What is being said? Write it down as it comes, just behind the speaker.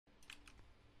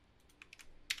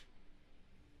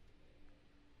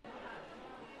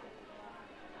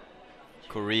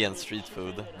Korean street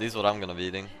food. This is what I'm gonna be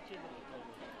eating.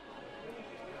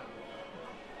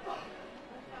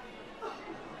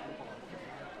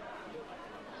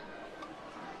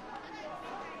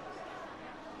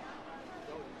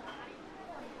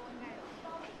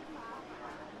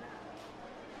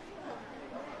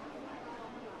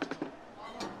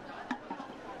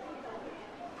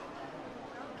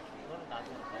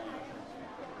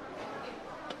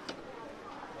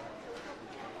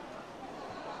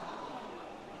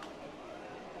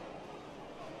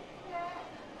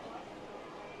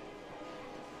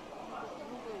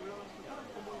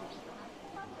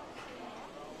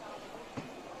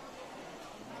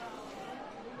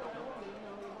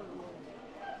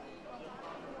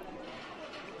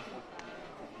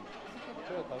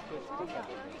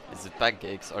 Is it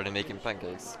pancakes? Are they making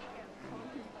pancakes?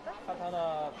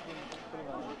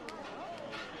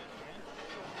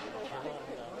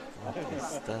 What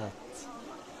is that?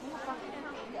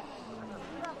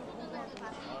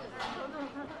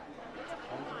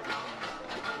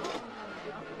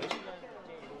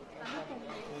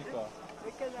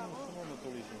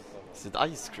 Is it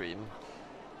ice cream?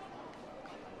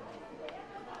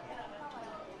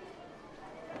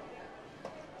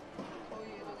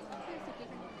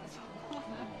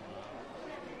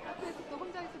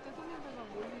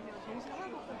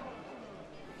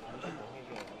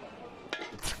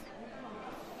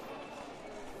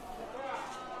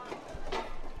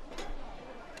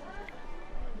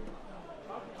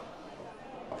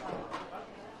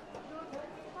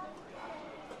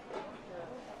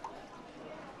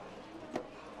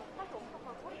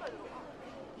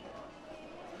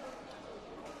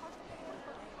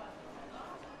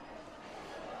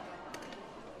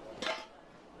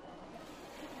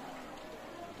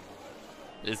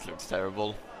 This looks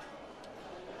terrible.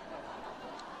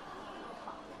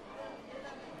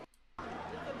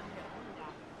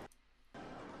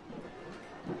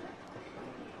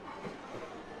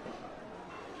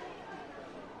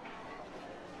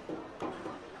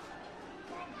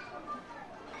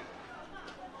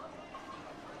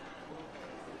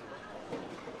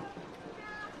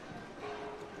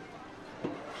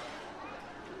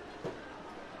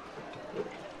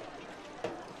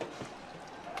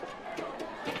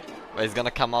 But it's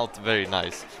gonna come out very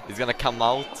nice. It's gonna come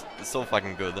out so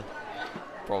fucking good.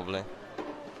 Probably.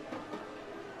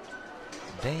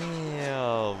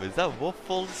 Damn, is that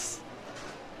waffles?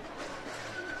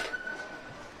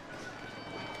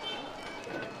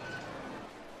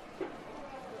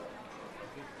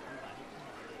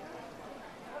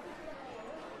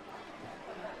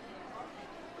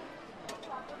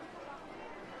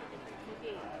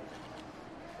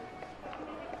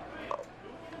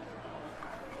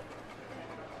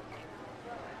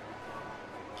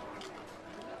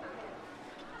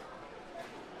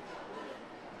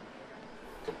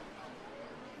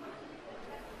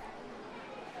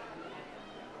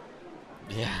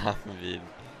 Yeah, I mean,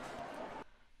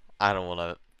 I don't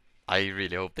wanna. I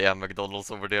really hope they have McDonald's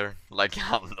over there. Like,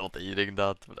 I'm not eating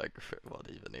that. But like, what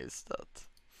even is that?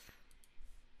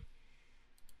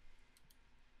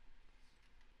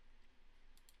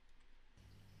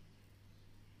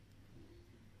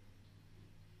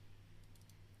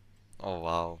 Oh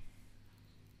wow.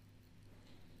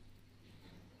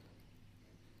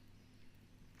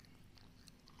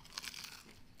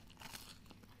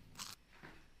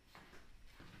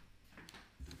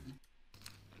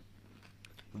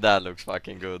 That looks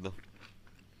fucking good.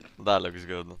 That looks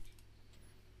good.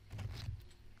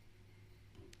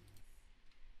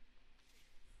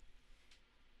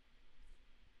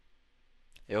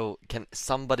 Yo, can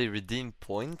somebody redeem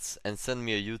points and send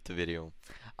me a YouTube video?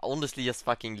 Honestly, just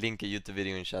fucking link a YouTube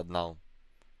video in chat now.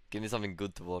 Give me something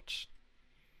good to watch.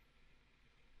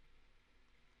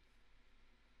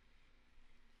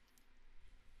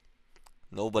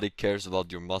 Nobody cares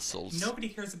about your muscles. Nobody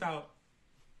cares about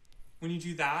when you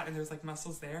do that and there's like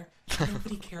muscles there.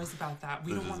 Nobody cares about that.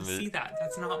 We don't want to see that.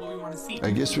 That's not what we want to see. I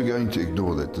guess we're going to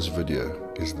ignore that this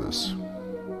video is this.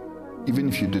 Even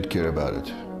if you did care about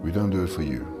it, we don't do it for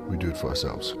you, we do it for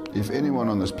ourselves. If anyone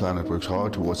on this planet works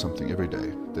hard towards something every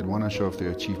day, then want to show off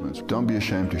their achievements, don't be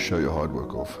ashamed to show your hard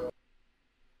work off.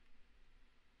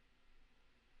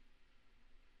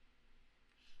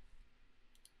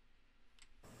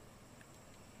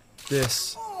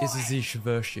 This is Aziz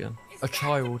Shaversian, a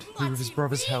child who with his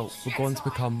brother's help would go on to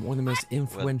become one of the most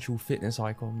influential fitness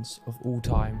icons of all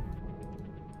time.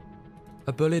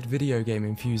 A bullied video game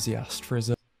enthusiast for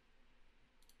his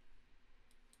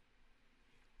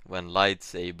When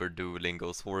lightsaber dueling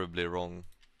goes horribly wrong.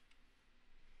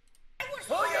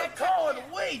 Pull your calling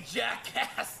away,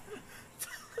 jackass!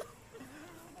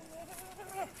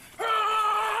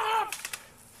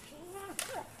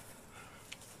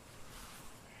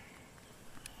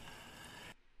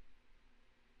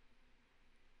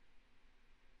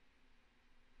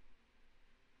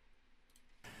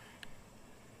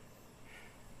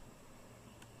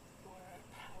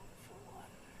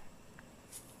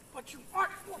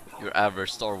 Your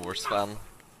average Star Wars fan.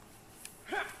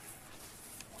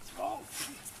 What's wrong?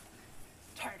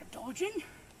 Tired of dodging?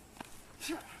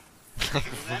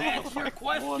 That answer your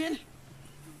question?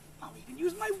 I'll even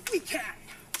use my weak hand.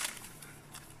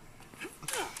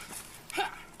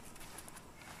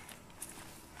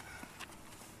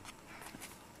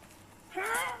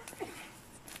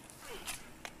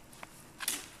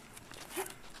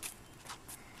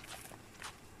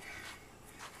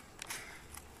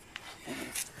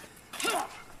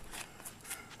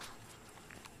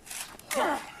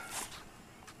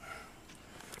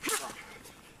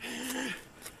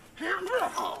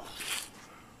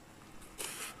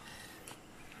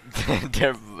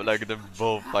 They're like they're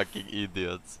both fucking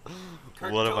idiots.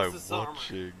 What am I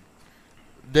watching?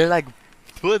 They're like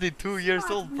 22 years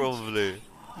old probably.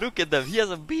 Look at them, he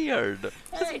has a beard.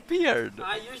 He has a beard.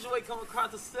 I usually come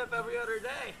across the slip every other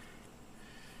day.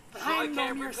 I'm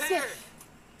no mere Sith.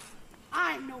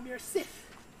 I'm no mere Sith.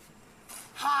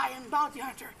 I am bounty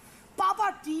hunter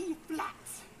Baba D.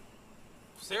 Flats.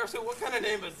 Seriously, what kind of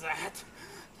name is that?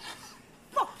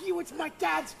 Fuck you, it's my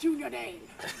dad's junior name.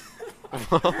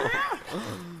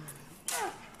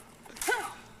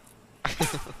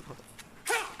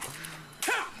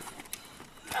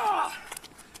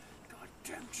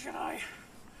 Goddamn Jedi.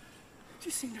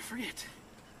 You seem to forget.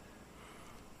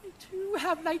 I too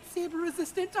have lightsaber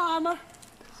resistant armor.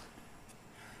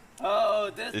 Oh,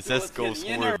 this It says goes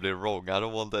horribly wrong. I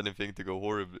don't want anything to go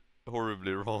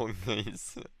horribly wrong.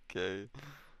 He's okay.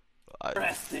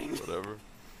 Interesting. Whatever.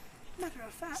 Matter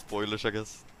of fact, Spoilers, I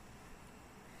guess.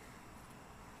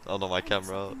 Oh no, my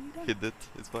camera hid it.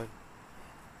 It's fine.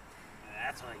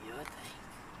 That's what you would think.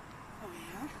 oh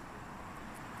yeah?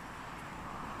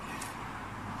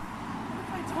 What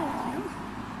if I told you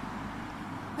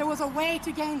there was a way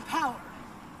to gain power?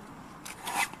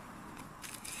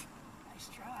 Nice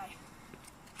try.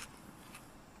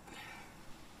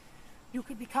 You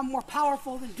could become more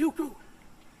powerful than Dooku.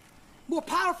 More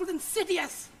powerful than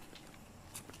Sidious.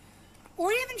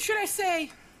 Or even, should I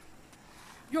say,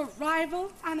 your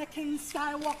rival, Anakin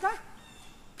Skywalker?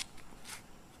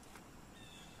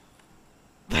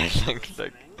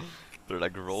 They're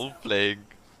like role playing.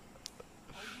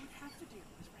 All you'd have to do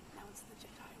is renounce the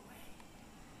Jedi way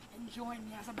and join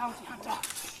me as a bounty hunter.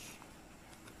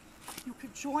 You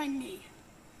could join me,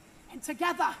 and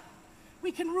together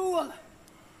we can rule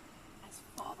as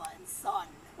father and son.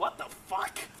 What the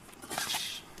fuck?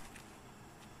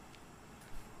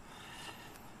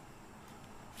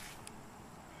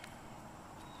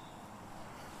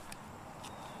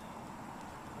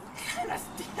 What kind of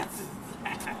stance is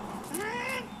that?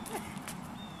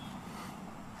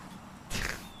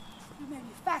 You may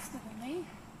be faster than me,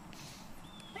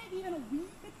 maybe even a wee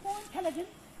bit more intelligent,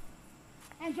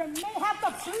 and you may have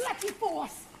the bloody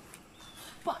force.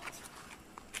 But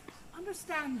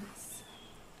understand this.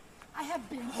 I have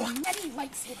been in many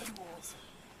lightsaber wars,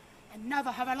 and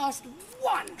never have I lost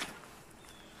one.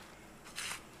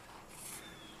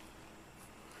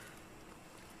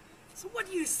 So what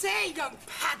do you say, young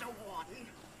Padawan?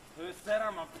 Who said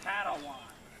I'm a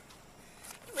Padawan?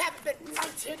 You haven't been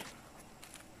knighted.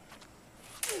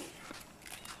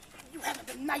 You haven't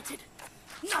been knighted.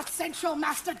 Not since your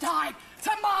master died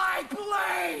to my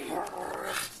blade.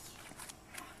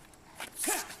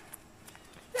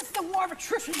 This is the war of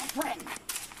attrition, my friend.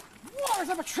 Wars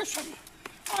of attrition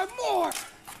are more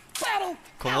battle.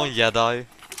 Come on, Jedi.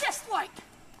 Just like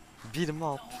Beat him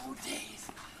up. the old days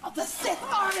of the Sith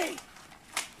army.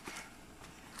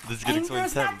 This is getting so Anger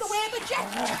is not intense. the way of the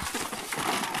Jedi.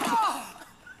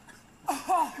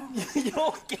 You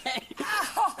okay?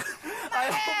 I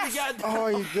hope you got. Oh,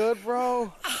 you good,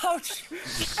 bro? Ouch.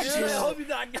 I hope you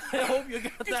got. I hope you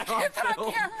got that on Get that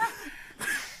film. camera.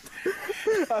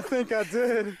 I think I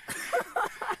did.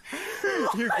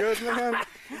 You good, man?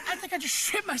 I think I just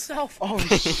shit myself. Oh,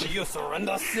 You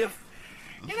surrender, Sith.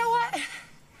 You know what?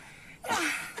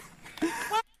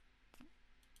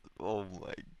 Oh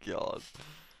my god.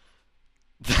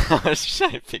 I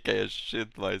think I just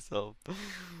shit myself.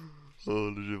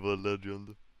 Holy shit, what a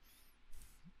legend.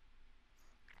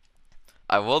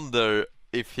 I wonder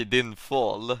if he didn't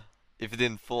fall. If he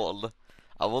didn't fall,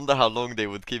 I wonder how long they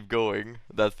would keep going,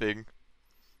 that thing.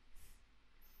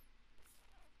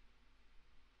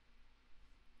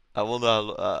 I wonder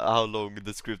how long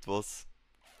the script was.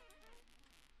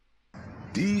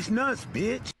 These nuts,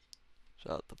 bitch.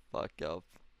 Shut the fuck up.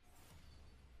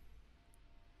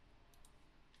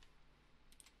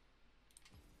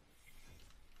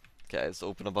 Okay, let's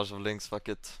open a bunch of links, fuck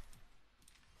it.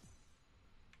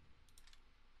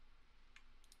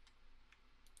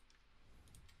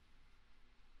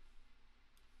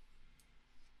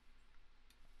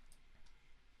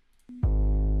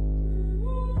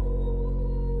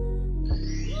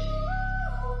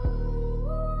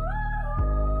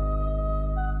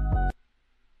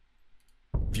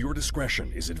 Viewer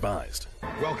discretion is advised.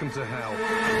 Welcome to hell.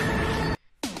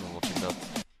 I'm watching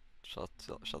that. Shut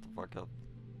the fuck up.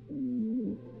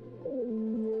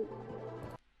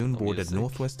 Boarded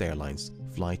Northwest Airlines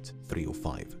Flight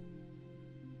 305.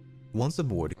 Once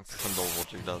aboard... I'm not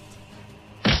watching that.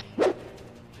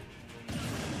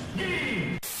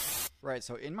 Right,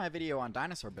 so in my video on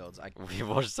dinosaur builds, We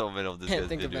watched so many of these guys'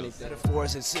 videos.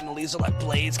 Metaphors and similes are like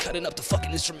blades, cutting up the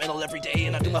fucking instrumental every day,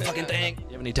 and I do my fucking thing.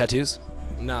 You have any tattoos?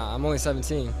 Nah, I'm only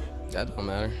 17. That don't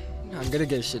matter. I'm gonna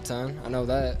get shit ton, I know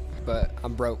that, but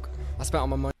I'm broke. I spent all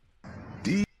my money.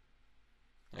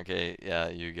 Okay, yeah,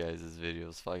 you guys'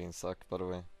 videos fucking suck, by the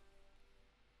way.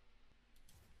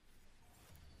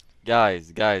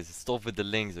 Guys, stop with the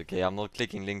links, okay? I'm not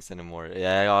clicking links anymore.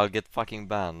 Yeah, I'll get fucking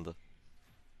banned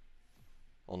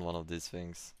on one of these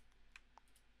things.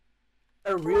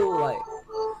 A real life.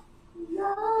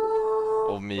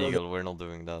 Oh, Meagle, we're not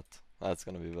doing that. That's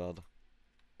gonna be bad.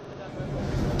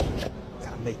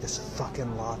 Gotta make this a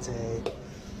fucking latte.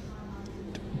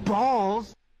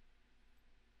 Balls!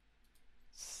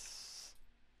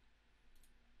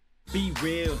 Be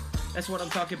real. That's what I'm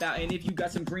talking about. And if you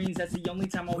got some greens, that's the only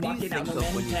time I'll walk it out. No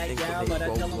man tag down, but I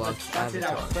tell them to box it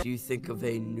out. Do you think of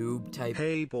a noob type?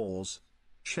 Hey balls.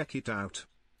 Check it out.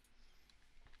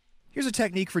 Here's a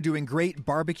technique for doing great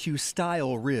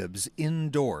barbecue-style ribs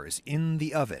indoors, in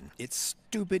the oven. It's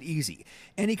stupid easy.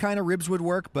 Any kind of ribs would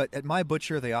work, but at my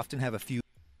butcher, they often have a few...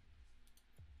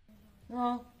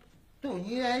 Oh,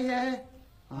 yeah.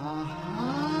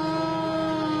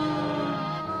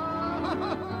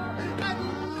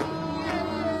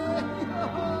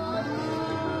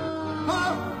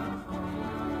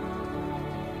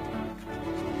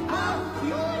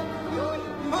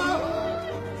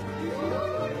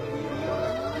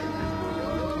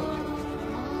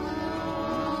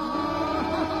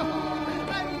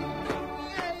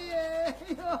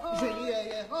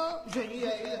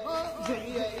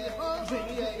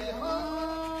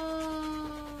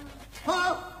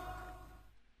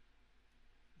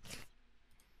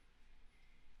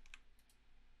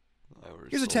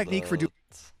 Here's a technique for doing...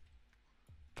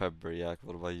 Pepper Yak,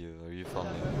 what about you? Are you funny?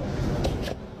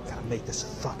 Gotta make this a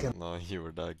fucking... No, you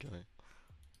were that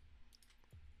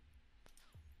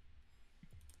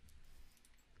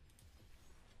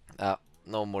guy.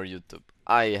 No more YouTube.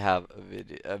 I have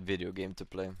a video game to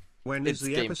play. When It's is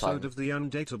the game episode time. of The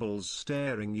Undateables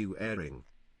staring you airing?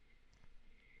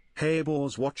 Hey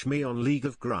boys, watch me on League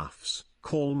of Graphs.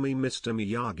 Call me Mr.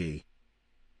 Miyagi.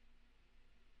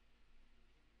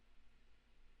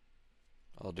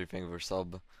 How do you think we're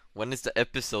sub? When is the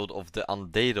episode of The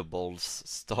Undateables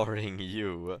starring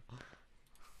you?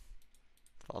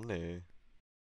 Funny.